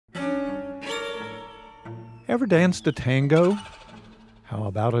Ever danced a tango? How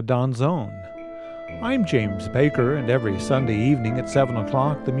about a danzón? I'm James Baker, and every Sunday evening at 7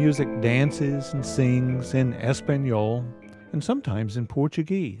 o'clock, the music dances and sings in Espanol and sometimes in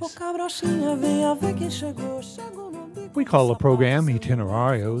Portuguese. We call the program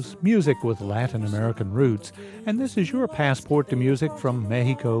Itinerarios, music with Latin American roots, and this is your passport to music from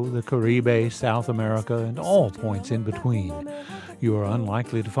Mexico, the Caribe, South America, and all points in between. You are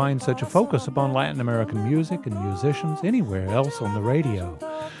unlikely to find such a focus upon Latin American music and musicians anywhere else on the radio.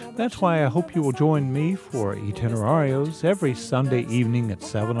 That's why I hope you will join me for Itinerarios every Sunday evening at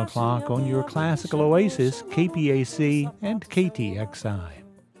 7 o'clock on your classical oasis, KPAC and KTXI.